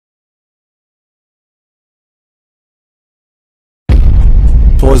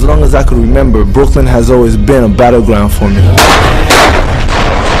For as long as I could remember, Brooklyn has always been a battleground for me.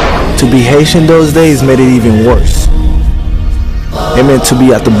 To be Haitian those days made it even worse. It meant to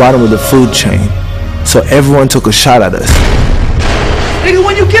be at the bottom of the food chain, so everyone took a shot at us. Nigga,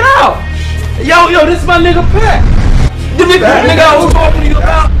 when you get out! Yo, this is my nigga Pat. The nigga I was talking to you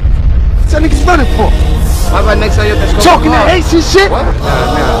about. What's that nigga's running for? Why about next time you talking that Haitian shit? What?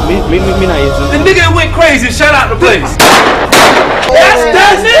 Nah, me not Haitian. The nigga that went crazy, shout out the place.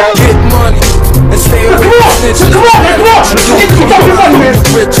 That's it! Get money and stay away from snitches. Come on! Get your fucking money, man!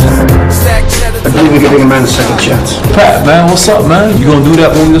 I believe we can give a man a second chance. Pat, man, what's up, man? You gonna do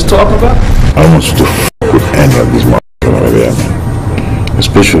that what we was talking about? I want you to f*** with any of these motherfuckers over there, man.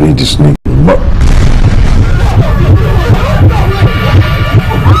 Especially this nigga.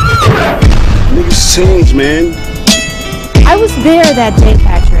 Niggas change, man. I was there that day,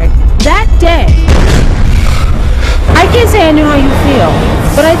 Patrick. That day. I can't say I know how you feel,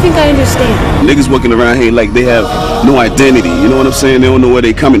 but I think I understand. Niggas walking around here like they have no identity. You know what I'm saying? They don't know where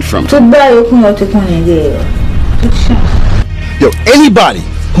they coming from. Yo, anybody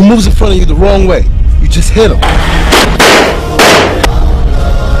who moves in front of you the wrong way, you just hit them.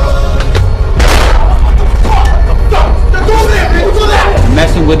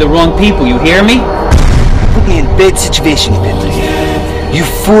 Messing with the wrong people, you hear me? Put me in bad situation, Patrick. You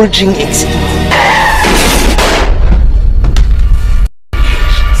forging exit.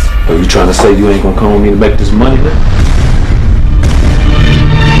 Are you trying to say you ain't gonna come with me to make this money, man?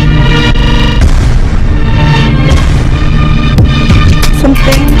 Some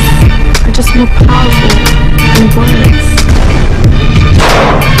things are just more powerful than words.